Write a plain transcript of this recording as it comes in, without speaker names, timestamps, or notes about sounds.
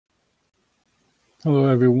Hello,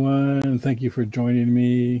 everyone. Thank you for joining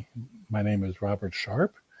me. My name is Robert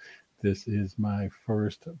Sharp. This is my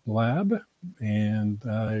first Blab, and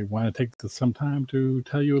I want to take some time to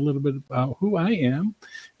tell you a little bit about who I am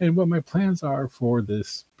and what my plans are for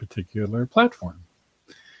this particular platform.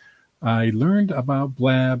 I learned about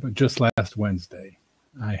Blab just last Wednesday.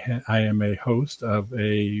 I am a host of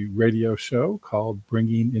a radio show called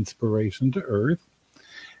Bringing Inspiration to Earth,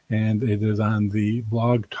 and it is on the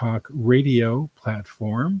Blog Talk Radio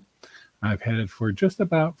platform. I've had it for just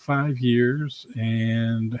about 5 years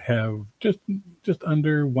and have just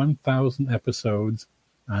under 1,000 episodes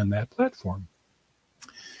on that platform.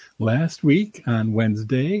 Last week on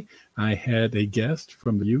Wednesday, I had a guest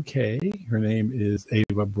from the UK. Her name is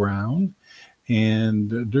Ava Brown.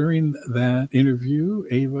 And during that interview,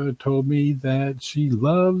 Ava told me that she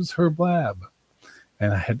loves her Blab.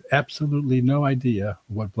 And I had absolutely no idea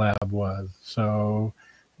what Blab was. So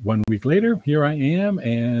 1 week later, here I am,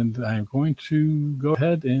 and I'm going to go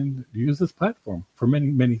ahead and use this platform for many,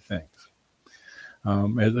 many things.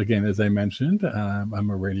 As I mentioned, I'm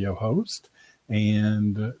a radio host,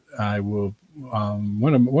 and I will.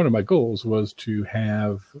 One of my goals was to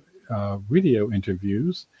have video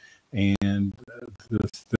interviews, and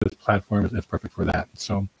this platform is perfect for that.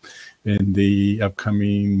 So, in the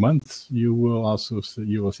upcoming months, you will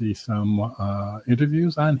see some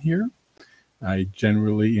interviews on here. I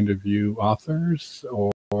generally interview authors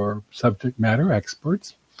or subject matter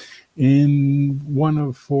experts in one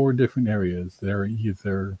of 4 different areas. They're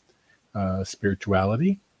either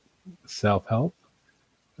spirituality, self-help,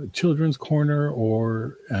 children's corner,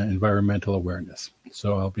 or environmental awareness.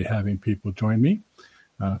 So I'll be having people join me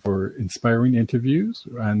for inspiring interviews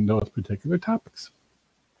on those particular topics.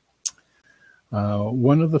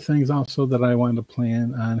 One of the things also that I want to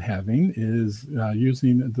plan on having is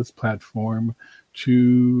using this platform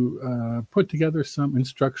to put together some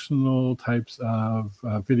instructional types of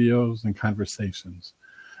videos and conversations.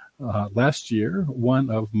 Last year,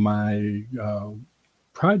 one of my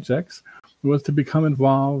projects was to become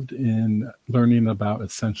involved in learning about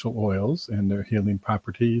essential oils and their healing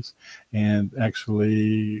properties. And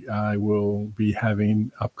actually, I will be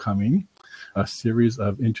having upcoming a series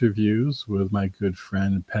of interviews with my good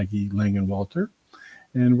friend Peggy Langenwalter.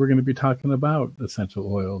 And we're going to be talking about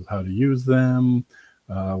essential oils, how to use them,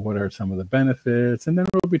 what are some of the benefits, and then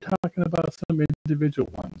we'll be talking about some individual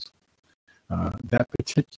ones. That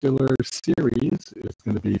particular series is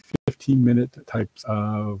going to be 15-minute types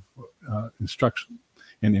of instruction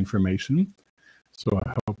and information. So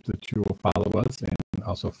I hope that you will follow us and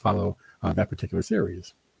also follow that particular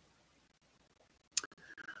series.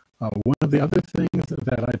 One of the other things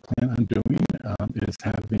that I plan on doing is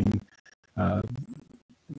having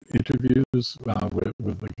interviews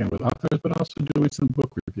with authors, but also doing some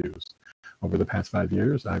book reviews. Over the past 5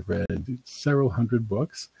 years, I've read several hundred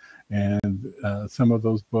books, and some of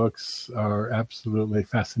those books are absolutely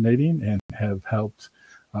fascinating and have helped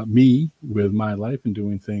me with my life and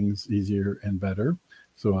doing things easier and better.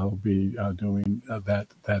 So I'll be doing that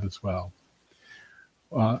as well.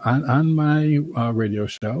 On my radio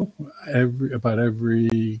show,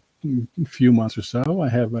 every few months or so, I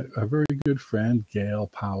have a very good friend, Gail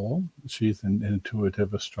Powell. She's an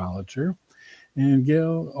intuitive astrologer. And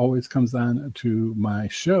Gail always comes on to my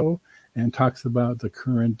show and talks about the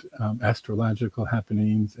current astrological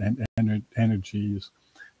happenings and energies.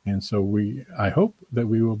 And so I hope that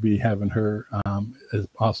we will be having her as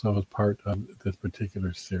part of this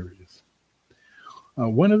particular series.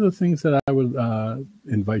 One of the things that I would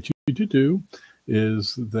invite you to do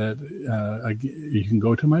is that you can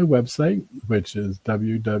go to my website, which is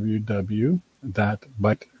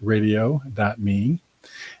www.buteradio.me.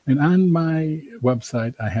 And on my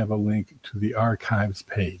website, I have a link to the archives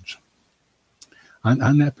page.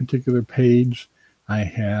 On that particular page, I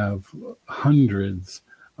have hundreds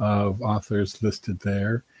of authors listed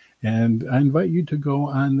there. And I invite you to go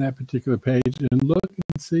on that particular page and look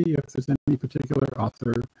and see if there's any particular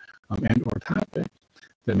author and or topic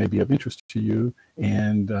that may be of interest to you,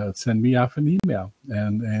 and send me off an email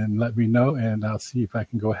and let me know, and I'll see if I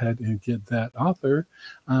can go ahead and get that author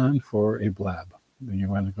on for a blab. Then you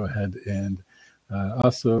want to go ahead and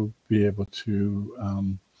also be able to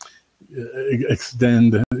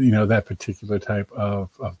extend that particular type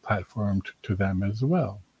of platform to them as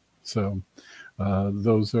well. So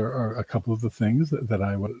those are a couple of the things that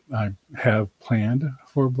I have planned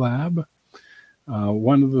for Blab.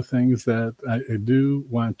 One of the things that I do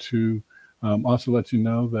want to also let you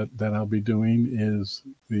know that I'll be doing is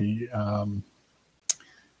the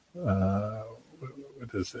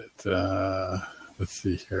what is it? Let's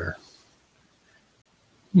see here.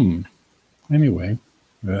 Anyway,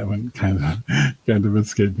 that one kind of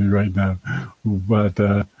escaped me right now. But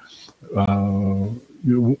there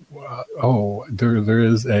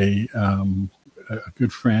is a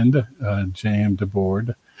good friend, J.M.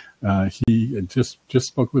 DeBoard. He just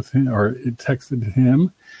spoke with him, or it texted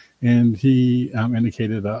him, and he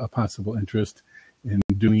indicated a possible interest in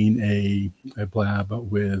doing a blab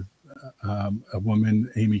with a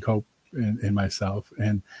woman, Amy Cope, and myself.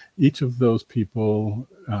 And each of those people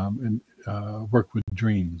work with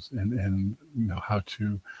dreams and how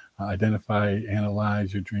to identify,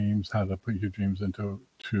 analyze your dreams, how to put your dreams into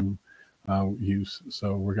use.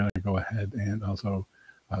 So we're going to go ahead and also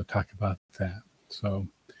talk about that. So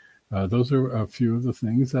those are a few of the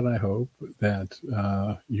things that I hope that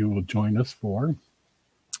you will join us for.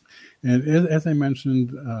 And as I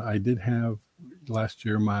mentioned, I did have last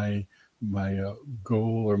year my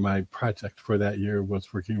goal or my project for that year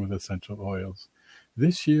was working with essential oils.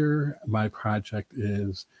 This year, my project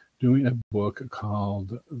is doing a book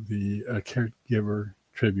called the Caregiver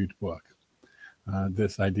Tribute Book.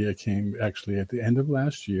 This idea came actually at the end of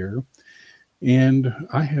last year, and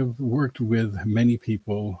I have worked with many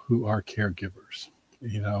people who are caregivers.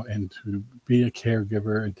 And to be a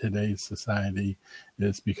caregiver in today's society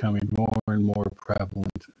is becoming more and more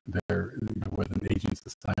prevalent there with an aging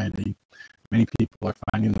society. Many people are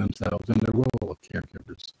finding themselves in the role of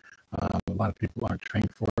caregivers. A lot of people aren't trained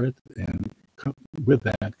for it, and with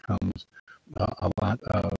that comes a lot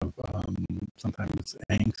of sometimes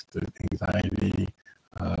angst and anxiety,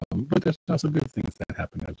 but there's also good things that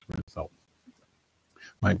happen as a result.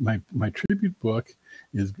 My tribute book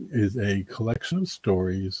is a collection of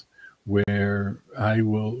stories where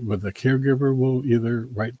the caregiver will either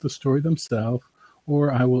write the story themselves,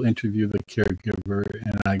 or I will interview the caregiver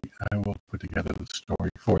and I will put together the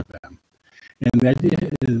story for them. And the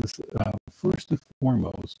idea is, first and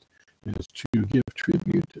foremost, is to give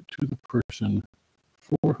tribute to the person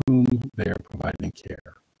for whom they are providing care.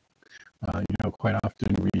 Quite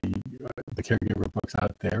often the caregiver books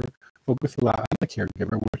out there focus a lot on the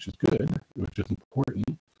caregiver, which is good, which is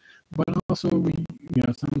important, but also we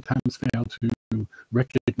sometimes fail to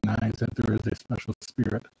recognize that there is a special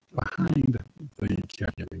spirit behind the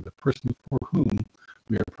caregiving, the person for whom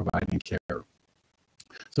we are providing care.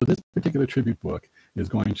 So this particular tribute book is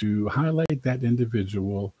going to highlight that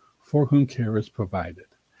individual for whom care is provided,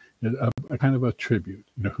 a kind of a tribute.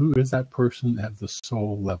 Who is that person at the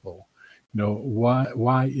soul level?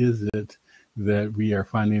 Why is it that we are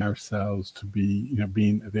finding ourselves to be,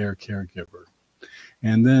 being their caregiver?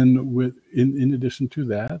 And then in addition to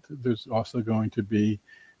that, there's also going to be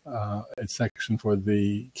a section for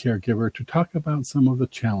the caregiver to talk about some of the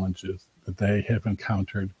challenges that they have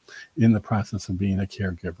encountered in the process of being a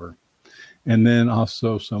caregiver. And then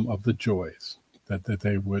also some of the joys that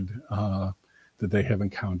they have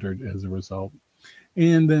encountered as a result.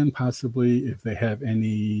 And then possibly if they have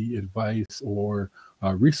any advice or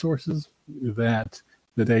resources that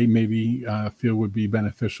they maybe feel would be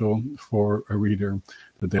beneficial for a reader,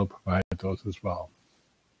 that they'll provide those as well.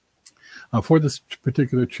 For this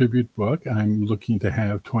particular tribute book, I'm looking to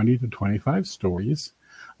have 20 to 25 stories.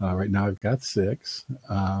 Right now I've got 6.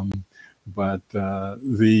 But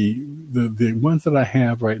the ones that I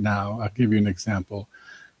have right now, I'll give you an example.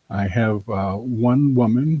 I have one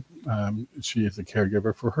woman, she is a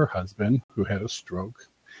caregiver for her husband who had a stroke.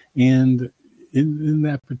 And in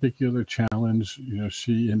that particular challenge,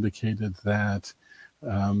 she indicated that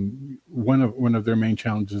one of their main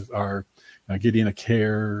challenges are getting a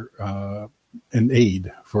care, an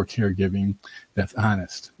aid for caregiving that's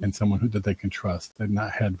honest and someone that they can trust. They've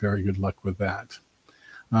not had very good luck with that.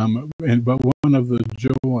 But one of the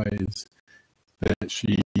joys that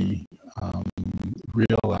she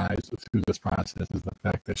realized through this process is the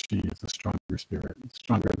fact that she is a stronger spirit,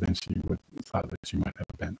 stronger than she would thought that she might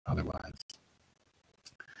have been otherwise.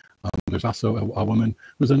 There's also a woman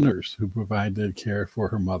who's a nurse who provided care for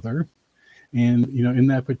her mother. And, in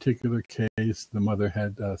that particular case, the mother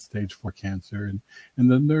had stage 4 cancer.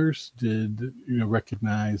 And the nurse did,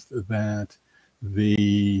 recognize that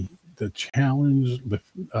the challenge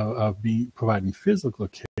of providing physical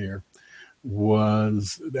care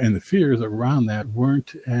and the fears around that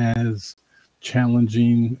weren't as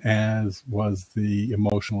challenging as was the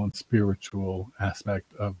emotional and spiritual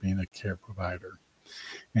aspect of being a care provider.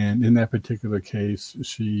 And in that particular case,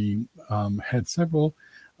 she had several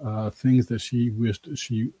things that she wished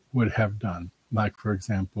she would have done, like, for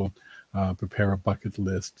example, prepare a bucket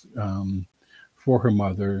list for her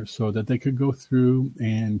mother so that they could go through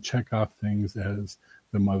and check off things as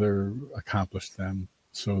the mother accomplished them,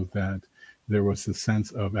 so that there was a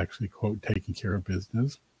sense of actually, quote, taking care of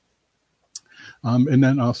business. And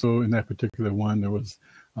then also in that particular one, there was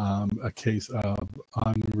a case of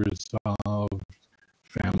unresolved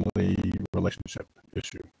family relationship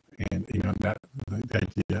issue. And, that the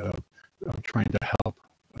idea of trying to help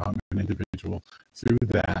an individual through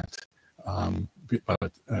that,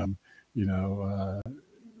 but,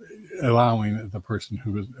 allowing the person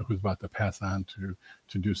who was about to pass on to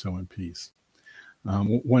do so in peace.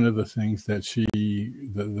 One of the things that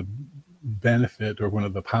the benefit, or one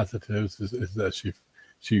of the positives, is that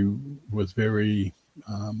she was very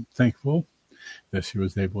thankful that she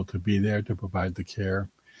was able to be there to provide the care,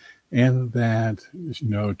 and that,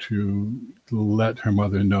 to let her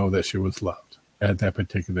mother know that she was loved at that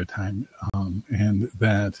particular time, and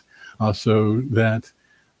that also that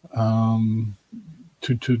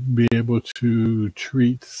to be able to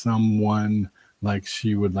treat someone like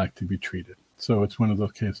she would like to be treated. So it's one of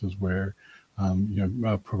those cases where,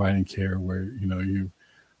 providing care where,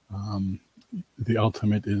 the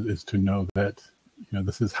ultimate is to know that,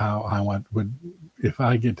 this is how I if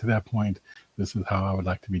I get to that point, this is how I would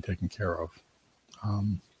like to be taken care of.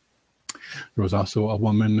 There was also a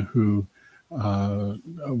woman who,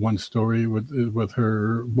 one story with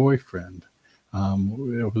her boyfriend.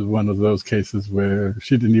 It was one of those cases where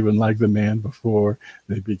she didn't even like the man before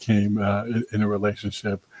they became in a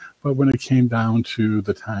relationship. But when it came down to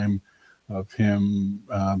the time of him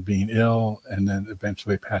being ill and then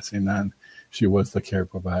eventually passing on, she was the care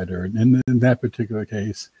provider. And in that particular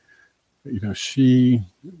case, she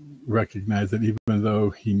recognized that even though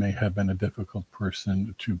he may have been a difficult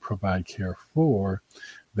person to provide care for,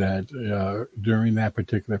 that during that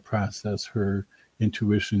particular process, her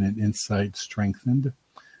intuition and insight strengthened,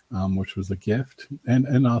 which was a gift,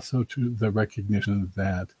 and also to the recognition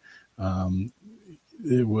that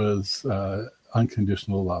it was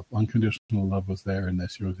unconditional love. Unconditional love was there, and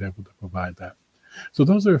that she was able to provide that. So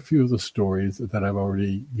those are a few of the stories that I've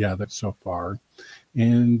already gathered so far.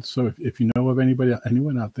 And so if you know of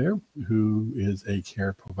anyone out there who is a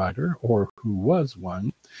care provider or who was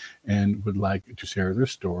one and would like to share their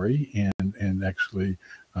story, and actually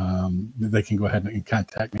they can go ahead and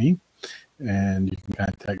contact me. And you can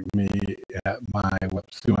contact me at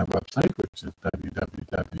through my website, which is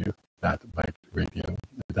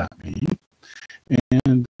www.biteradio.me.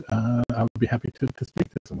 And I would be happy to speak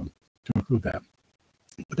to someone to include that.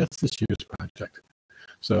 But that's this year's project.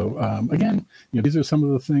 So again, these are some of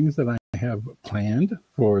the things that I have planned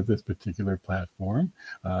for this particular platform.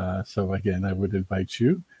 So again, I would invite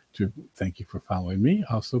you to thank you for following me.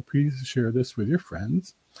 Also, please share this with your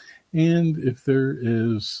friends. And if there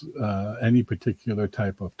is any particular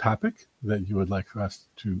type of topic that you would like for us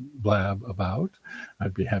to blab about,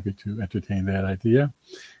 I'd be happy to entertain that idea.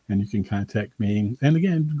 And you can contact me. And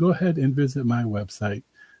again, go ahead and visit my website,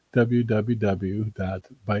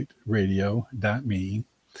 www.biteradio.me,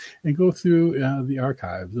 and go through the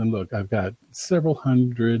archives. And look, I've got several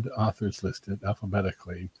hundred authors listed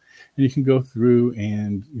alphabetically. And you can go through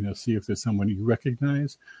and see if there's someone you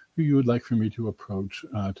recognize who you would like for me to approach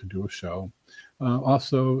to do a show.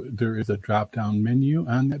 Also, there is a drop-down menu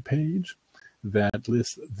on that page that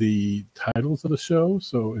lists the titles of the show.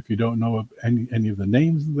 So if you don't know of any of the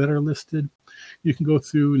names that are listed, you can go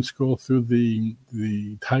through and scroll through the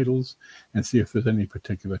titles and see if there's any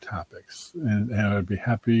particular topics. And I'd be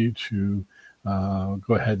happy to go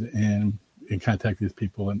ahead and contact these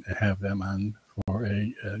people and have them on for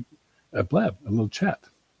a blab, a little chat.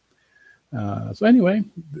 So anyway,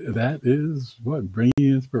 that is what bringing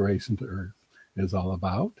inspiration to Earth is all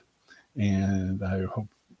about. And I hope,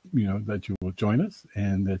 that you will join us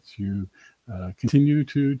and that you continue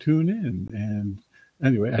to tune in. And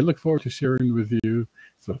anyway, I look forward to sharing with you.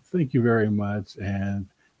 So thank you very much. And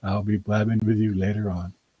I'll be blabbing with you later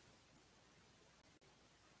on.